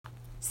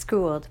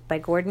Schooled by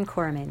Gordon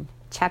Corman.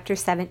 Chapter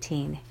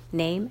 17.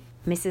 Name,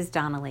 Mrs.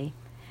 Donnelly.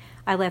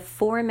 I left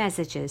 4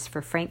 messages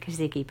for Frank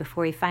Kazicki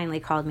before he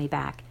finally called me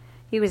back.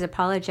 He was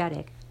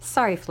apologetic.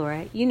 Sorry,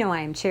 Flora, you know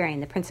I am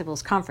chairing the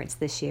principal's conference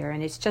this year,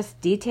 and it's just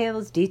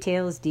details.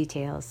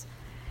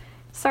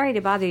 Sorry to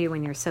bother you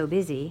when you're so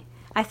busy.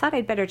 I thought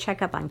I'd better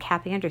check up on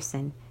Cap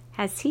Anderson.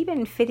 Has he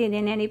been fitting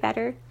in any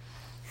better?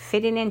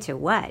 Fitting into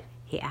what?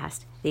 He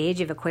asked. The age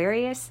of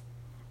Aquarius?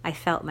 I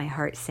felt my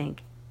heart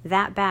sink.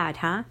 That bad,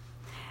 huh?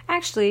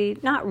 Actually,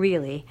 not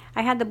really.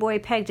 I had the boy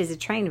pegged as a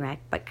train wreck,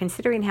 but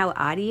considering how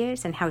odd he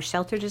is and how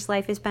sheltered his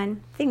life has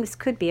been, things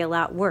could be a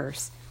lot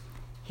worse.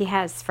 He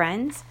has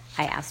friends?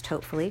 I asked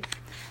hopefully.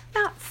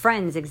 Not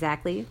friends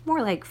exactly,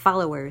 more like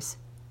followers.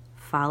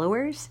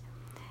 Followers?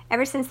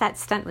 Ever since that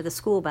stunt with the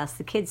school bus,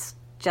 the kids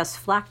just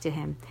flocked to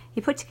him.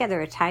 He put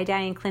together a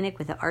tie-dyeing clinic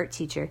with an art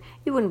teacher.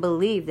 You wouldn't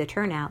believe the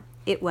turnout.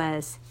 It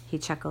was, he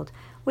chuckled,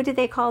 what did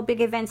they call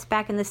big events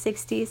back in the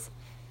 60s?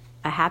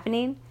 A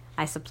happening?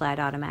 I supplied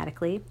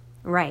automatically.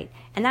 Right,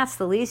 and that's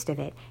the least of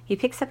it. He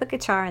picks up a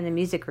guitar in the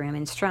music room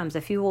and strums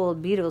a few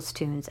old Beatles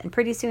tunes, and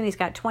pretty soon he's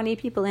got 20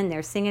 people in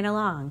there singing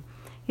along.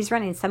 He's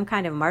running some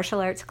kind of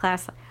martial arts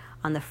class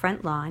on the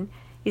front lawn.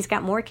 He's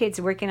got more kids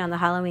working on the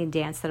Halloween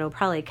dance that'll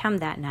probably come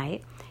that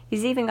night.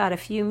 He's even got a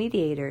few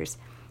mediators.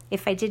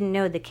 If I didn't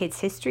know the kid's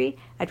history,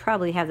 I'd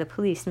probably have the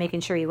police making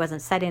sure he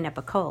wasn't setting up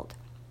a cult.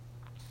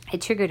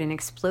 It triggered an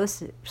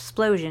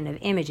explosion of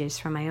images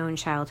from my own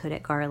childhood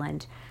at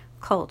Garland.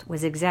 Cult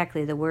was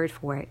exactly the word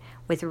for it,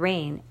 with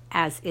Rain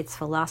as its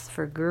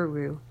philosopher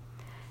guru.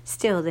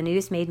 Still, the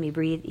news made me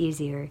breathe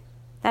easier.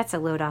 That's a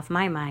load off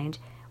my mind.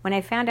 When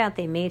I found out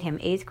they made him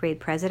 8th grade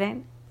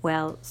president,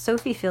 well,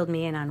 Sophie filled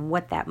me in on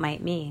what that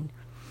might mean.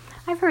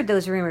 I've heard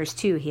those rumors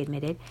too, he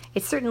admitted.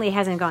 It certainly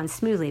hasn't gone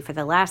smoothly for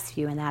the last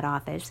few in that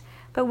office,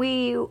 but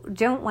we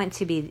don't want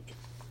to be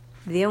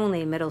the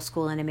only middle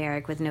school in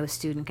America with no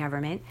student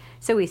government,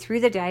 so we threw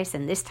the dice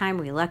and this time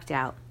we lucked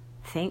out.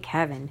 Thank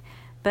heaven.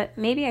 But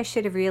maybe I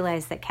should have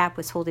realized that Cap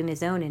was holding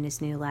his own in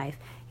his new life.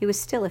 He was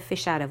still a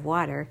fish out of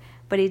water,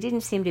 but he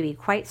didn't seem to be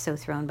quite so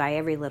thrown by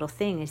every little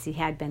thing as he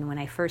had been when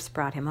I first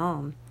brought him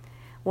home.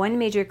 One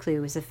major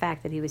clue was the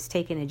fact that he was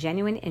taking a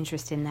genuine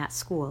interest in that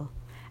school.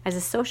 As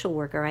a social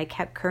worker, I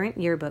kept current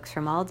yearbooks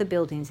from all the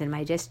buildings in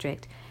my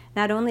district.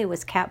 Not only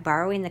was Cap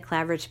borrowing the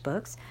Claveridge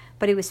books,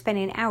 but he was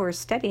spending hours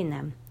studying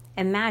them.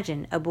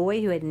 Imagine a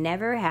boy who had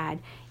never had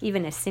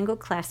even a single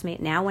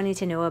classmate now wanting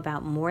to know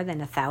about more than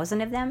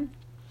 1,000 of them.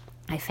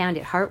 I found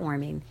it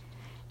heartwarming.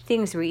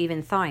 Things were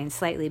even thawing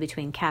slightly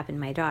between Cap and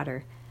my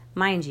daughter.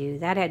 Mind you,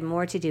 that had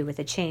more to do with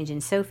a change in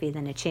Sophie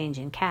than a change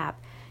in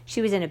Cap.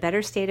 She was in a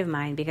better state of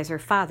mind because her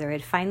father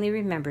had finally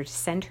remembered to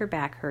send her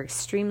back her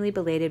extremely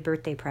belated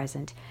birthday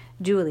present,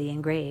 duly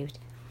engraved.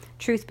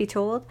 Truth be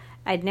told,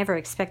 I'd never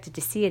expected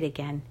to see it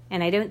again,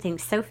 and I don't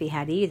think Sophie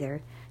had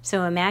either.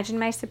 So imagine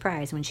my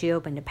surprise when she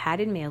opened a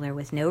padded mailer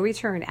with no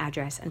return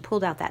address and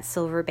pulled out that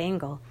silver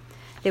bangle.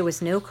 There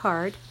was no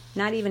card,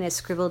 not even a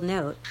scribbled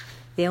note.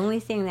 The only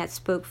thing that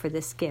spoke for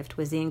this gift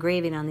was the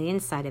engraving on the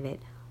inside of it.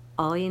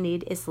 All you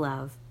need is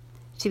love.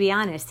 To be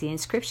honest, the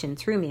inscription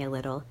threw me a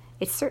little.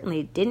 It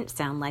certainly didn't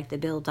sound like the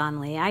Bill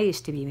Donnelly I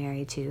used to be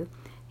married to.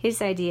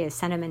 His idea of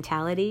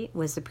sentimentality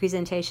was the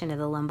presentation of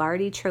the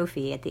Lombardi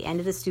Trophy at the end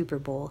of the Super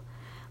Bowl.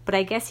 But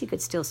I guess he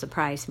could still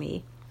surprise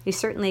me. He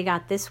certainly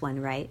got this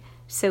one right.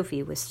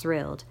 Sophie was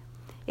thrilled.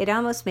 It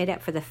almost made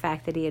up for the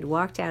fact that he had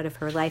walked out of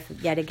her life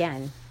yet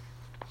again.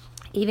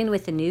 Even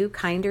with the new,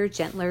 kinder,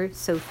 gentler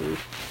Sophie,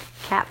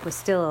 Cap was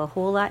still a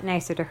whole lot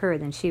nicer to her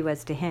than she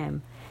was to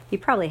him. He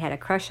probably had a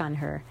crush on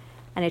her.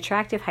 An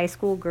attractive high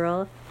school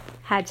girl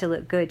had to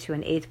look good to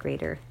an 8th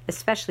grader,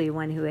 especially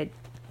one who had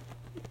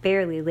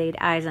barely laid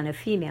eyes on a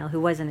female who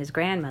wasn't his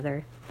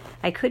grandmother.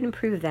 I couldn't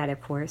prove that,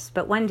 of course,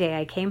 but one day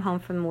I came home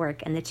from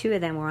work and the two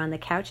of them were on the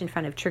couch in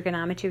front of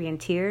Trigonometry and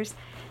Tears,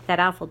 that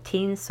awful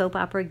teen soap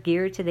opera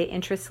geared to the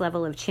interest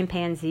level of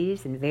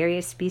chimpanzees and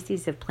various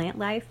species of plant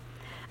life.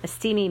 A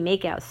steamy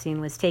makeout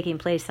scene was taking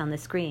place on the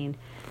screen.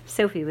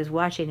 Sophie was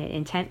watching it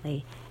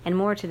intently, and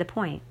more to the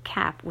point,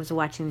 Cap was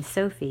watching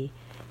Sophie.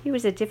 He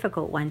was a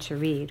difficult one to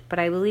read, but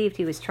I believed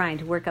he was trying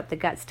to work up the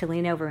guts to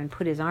lean over and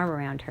put his arm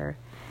around her.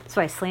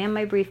 So I slammed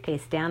my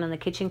briefcase down on the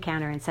kitchen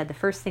counter and said the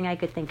first thing I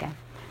could think of.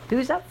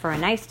 Who's up for a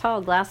nice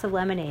tall glass of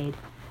lemonade?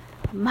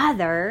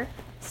 Mother,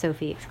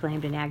 Sophie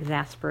exclaimed in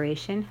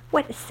exasperation.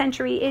 What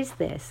century is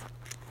this?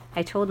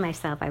 I told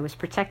myself I was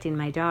protecting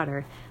my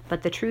daughter,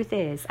 but the truth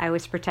is I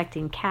was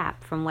protecting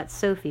Cap from what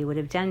Sophie would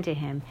have done to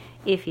him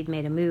if he'd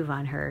made a move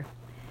on her.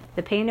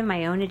 The pain of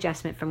my own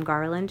adjustment from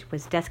Garland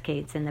was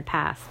decades in the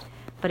past,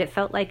 but it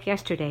felt like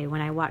yesterday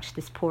when I watched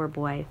this poor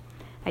boy.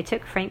 I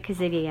took Frank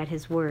Kazicki at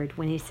his word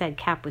when he said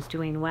Cap was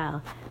doing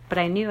well, but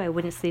I knew I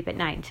wouldn't sleep at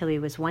night until he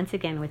was once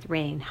again with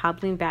Rain,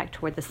 hobbling back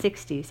toward the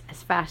 60s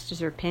as fast as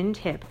her pinned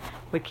hip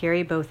would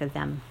carry both of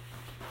them.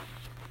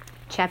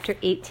 Chapter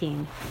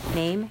 18.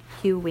 Name,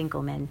 Hugh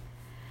Winkleman.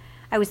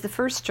 I was the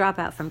first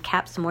dropout from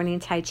Cap's morning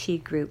Tai Chi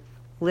group,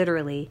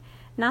 literally.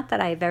 Not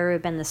that I've ever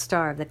been the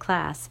star of the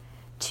class.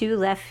 2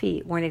 left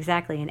feet weren't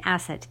exactly an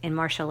asset in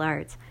martial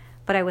arts,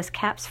 but I was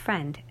Cap's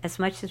friend, as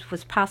much as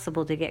was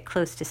possible to get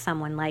close to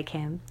someone like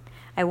him.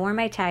 I wore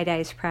my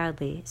tie-dyes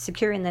proudly,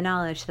 secure in the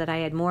knowledge that I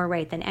had more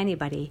right than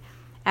anybody.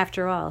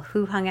 After all,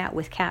 who hung out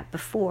with Cap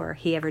before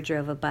he ever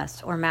drove a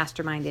bus or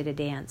masterminded a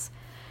dance?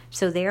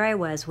 So there I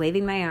was,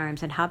 waving my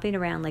arms and hopping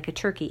around like a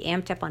turkey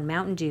amped up on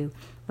Mountain Dew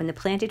when the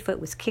planted foot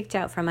was kicked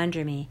out from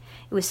under me.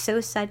 It was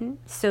so sudden,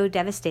 so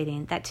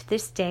devastating, that to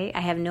this day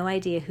I have no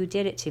idea who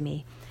did it to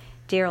me.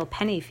 Daryl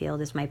Pennyfield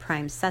is my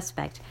prime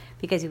suspect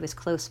because he was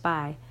close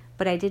by,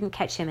 but I didn't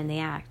catch him in the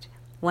act.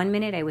 One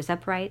minute I was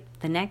upright,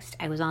 the next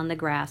I was on the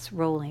grass,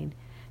 rolling.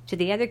 To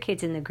the other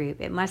kids in the group,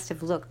 it must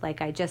have looked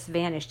like I just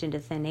vanished into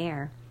thin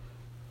air.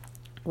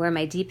 Were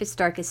my deepest,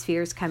 darkest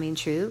fears coming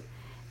true?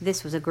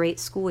 This was a great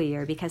school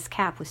year because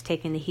Cap was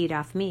taking the heat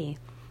off me.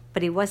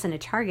 But he wasn't a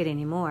target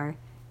anymore.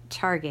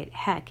 Target,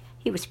 heck,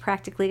 he was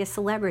practically a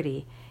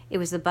celebrity. It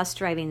was the bus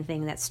driving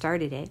thing that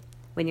started it.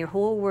 When your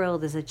whole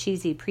world is a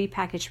cheesy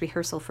prepackaged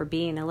rehearsal for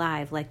being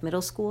alive, like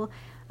middle school,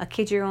 a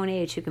kid your own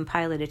age who can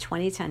pilot a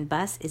 20-ton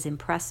bus is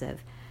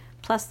impressive.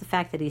 Plus the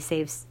fact that he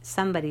saves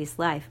somebody's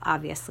life,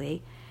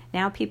 obviously.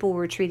 Now people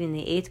were treating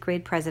the 8th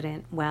grade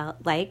president,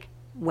 like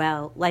an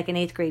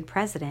 8th grade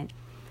president.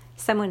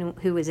 Someone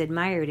who was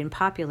admired and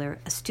popular,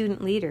 a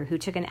student leader who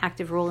took an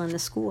active role in the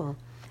school.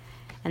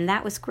 And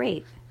that was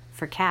great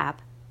for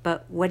Cap,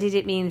 but what did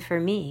it mean for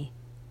me?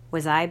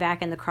 Was I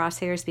back in the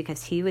crosshairs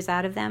because he was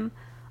out of them?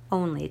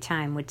 Only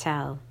time would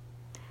tell.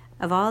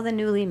 Of all the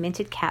newly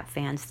minted Cap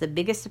fans, the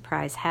biggest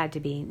surprise had to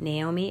be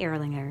Naomi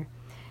Erlinger.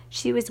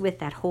 She was with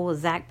that whole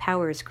Zach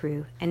Powers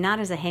crew, and not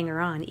as a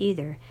hanger-on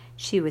either.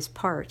 She was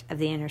part of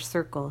the inner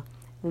circle,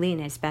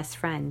 Lena's best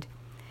friend.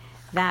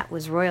 That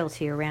was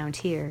royalty around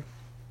here.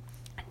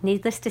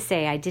 Needless to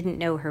say, I didn't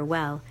know her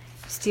well.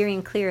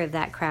 Steering clear of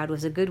that crowd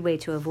was a good way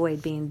to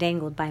avoid being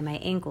dangled by my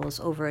ankles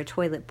over a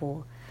toilet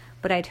bowl.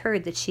 But I'd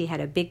heard that she had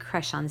a big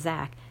crush on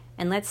Zach,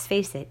 and let's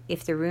face it,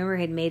 if the rumor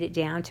had made it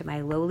down to my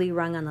lowly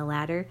rung on the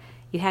ladder,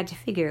 you had to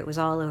figure it was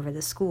all over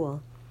the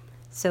school.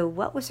 So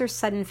what was her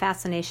sudden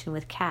fascination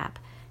with Cap?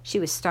 She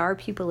was star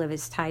pupil of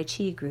his Tai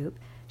Chi group.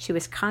 She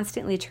was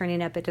constantly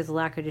turning up at his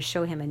locker to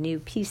show him a new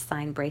peace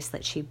sign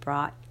bracelet she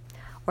brought,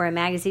 or a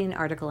magazine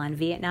article on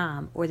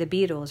Vietnam, or the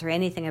Beatles, or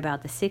anything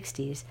about the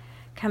 60s.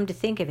 Come to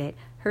think of it,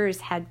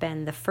 hers had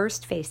been the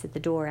first face at the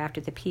door after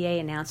the PA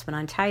announcement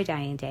on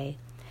tie-dyeing day.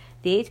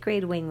 The 8th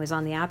grade wing was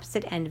on the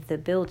opposite end of the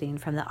building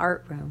from the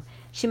art room.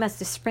 She must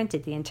have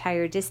sprinted the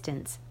entire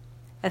distance.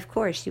 Of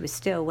course, she was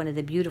still one of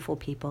the beautiful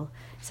people,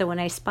 so when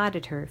I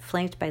spotted her,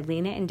 flanked by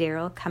Lena and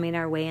Daryl coming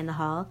our way in the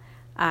hall,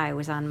 I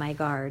was on my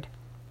guard.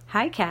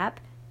 "Hi, Cap,"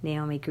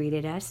 Naomi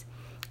greeted us.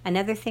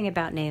 Another thing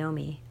about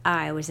Naomi,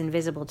 I was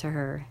invisible to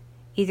her.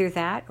 Either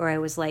that, or I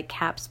was like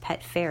Cap's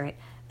pet ferret,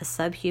 a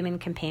subhuman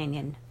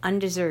companion,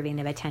 undeserving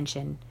of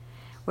attention.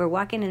 "We're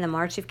walking in the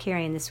March of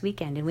Caring this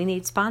weekend, and we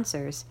need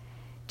sponsors."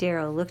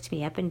 Daryl looked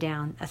me up and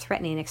down, a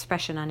threatening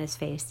expression on his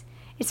face.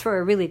 "It's for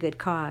a really good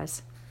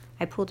cause."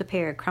 I pulled a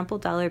pair of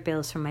crumpled dollar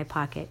bills from my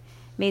pocket.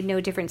 Made no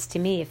difference to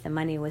me if the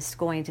money was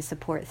going to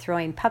support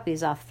throwing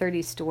puppies off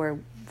 30-store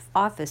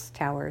office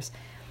towers.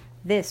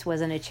 This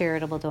wasn't a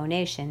charitable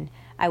donation.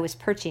 I was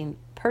purchasing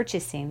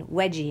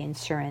wedgie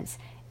insurance,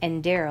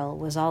 and Daryl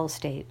was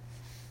Allstate.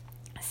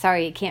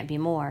 "Sorry, it can't be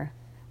more."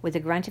 With a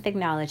grunt of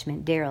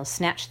acknowledgement, Daryl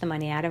snatched the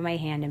money out of my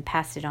hand and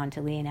passed it on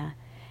to Lena.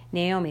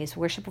 Naomi's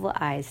worshipful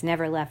eyes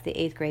never left the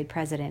 8th grade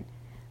president.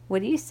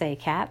 "What do you say,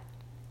 Cap?"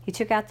 He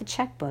took out the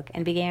checkbook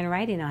and began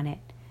writing on it.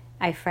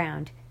 I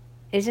frowned.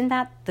 "Isn't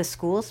that the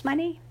school's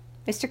money?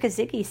 Mr.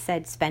 Kazicki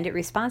said spend it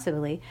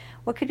responsibly.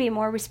 What could be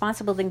more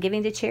responsible than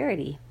giving to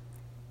charity?"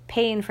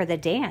 "Paying for the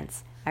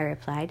dance," I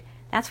replied.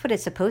 "That's what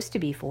it's supposed to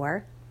be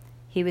for."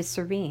 He was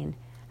serene.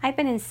 "I've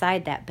been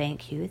inside that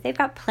bank, Hugh. They've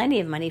got plenty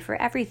of money for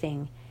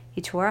everything."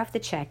 He tore off the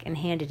check and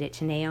handed it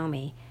to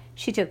Naomi.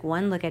 She took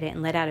one look at it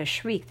and let out a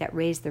shriek that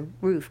raised the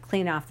roof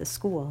clean off the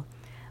school.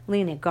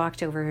 Lena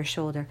gawked over her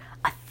shoulder.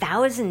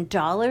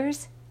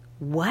 $1,000?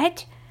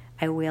 "What?"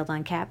 I wailed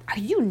on Cap. "Are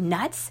you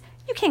nuts?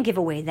 You can't give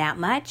away that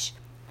much."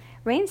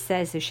 "Rain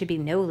says there should be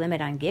no limit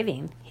on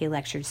giving," he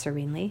lectured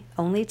serenely.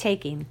 "Only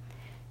taking."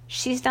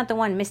 "She's not the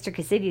one Mr.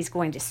 Kazicki's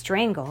going to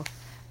strangle."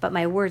 But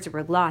my words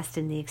were lost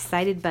in the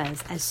excited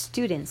buzz as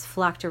students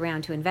flocked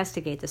around to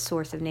investigate the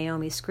source of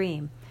Naomi's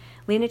scream.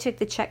 Lena took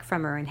the check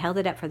from her and held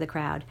it up for the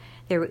crowd.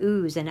 There were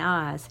oohs and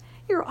ahs.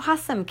 "You're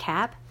awesome,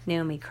 Cap,"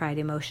 Naomi cried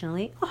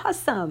emotionally.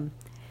 "Awesome!"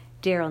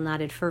 Daryl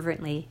nodded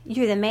fervently.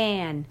 "You're the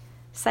man!"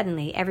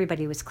 Suddenly,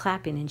 everybody was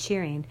clapping and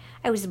cheering.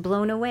 I was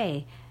blown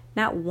away.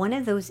 Not one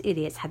of those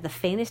idiots had the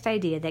faintest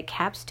idea that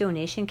Cap's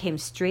donation came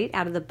straight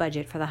out of the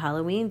budget for the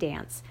Halloween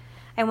dance.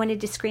 I wanted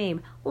to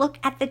scream, "Look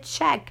at the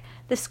check!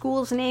 The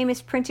school's name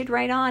is printed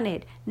right on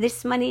it.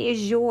 This money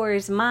is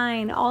yours,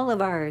 mine, all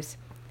of ours."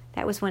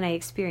 That was when I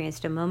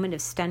experienced a moment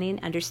of stunning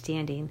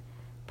understanding.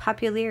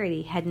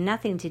 Popularity had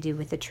nothing to do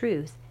with the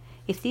truth.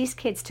 If these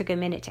kids took a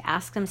minute to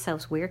ask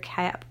themselves where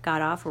Cap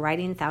got off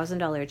writing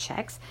 $1,000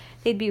 checks,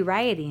 they'd be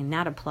rioting,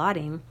 not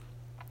applauding.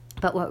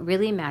 But what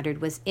really mattered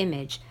was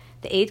image.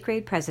 The 8th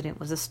grade president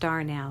was a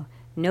star now.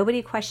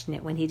 Nobody questioned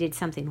it when he did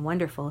something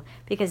wonderful,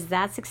 because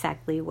that's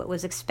exactly what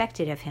was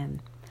expected of him.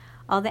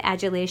 All the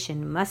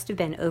adulation must have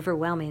been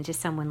overwhelming to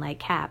someone like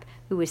Cap,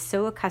 who was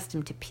so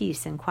accustomed to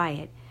peace and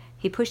quiet.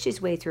 He pushed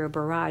his way through a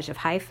barrage of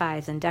high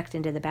fives and ducked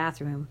into the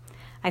bathroom.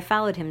 I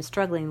followed him,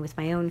 struggling with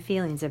my own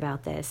feelings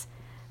about this.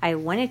 I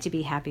wanted to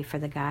be happy for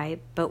the guy,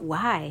 but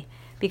why?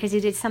 Because he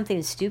did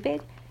something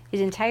stupid?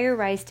 His entire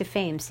rise to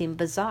fame seemed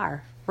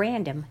bizarre,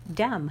 random,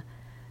 dumb.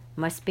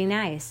 Must be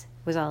nice,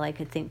 was all I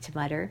could think to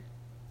mutter.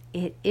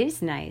 It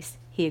is nice,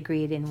 he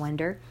agreed in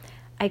wonder.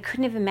 I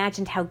couldn't have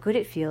imagined how good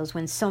it feels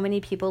when so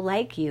many people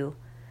like you.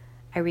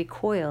 I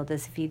recoiled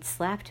as if he'd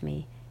slapped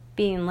me.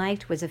 Being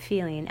liked was a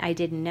feeling I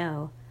didn't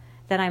know,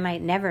 that I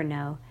might never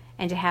know,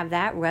 and to have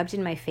that rubbed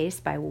in my face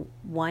by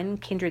one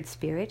kindred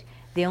spirit,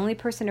 the only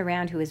person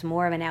around who was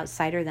more of an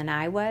outsider than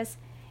I was,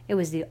 it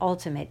was the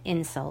ultimate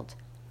insult.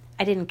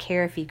 I didn't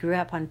care if he grew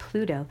up on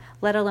Pluto,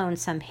 let alone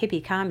some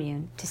hippie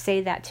commune. To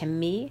say that to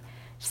me,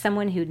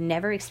 someone who'd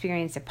never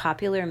experienced a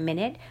popular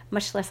minute,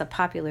 much less a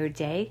popular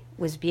day,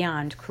 was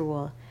beyond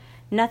cruel.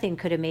 Nothing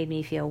could have made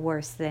me feel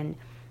worse than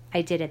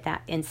I did at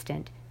that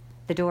instant.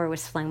 The door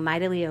was flung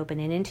mightily open,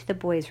 and into the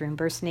boys' room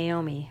burst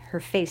Naomi, her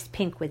face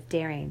pink with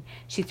daring.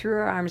 She threw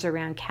her arms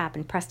around Cap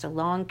and pressed a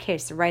long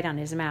kiss right on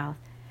his mouth.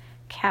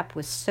 Cap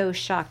was so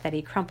shocked that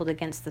he crumpled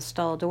against the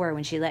stall door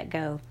when she let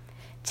go.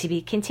 "To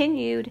be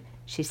continued,"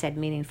 she said,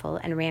 meaningful,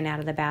 and ran out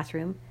of the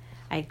bathroom.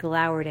 I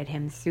glowered at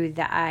him through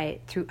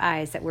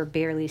eyes that were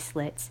barely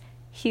slits.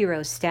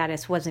 Hero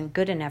status wasn't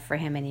good enough for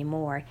him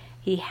anymore.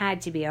 He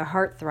had to be a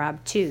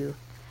heartthrob, too.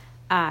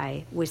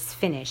 I was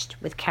finished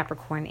with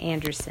Capricorn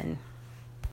Anderson.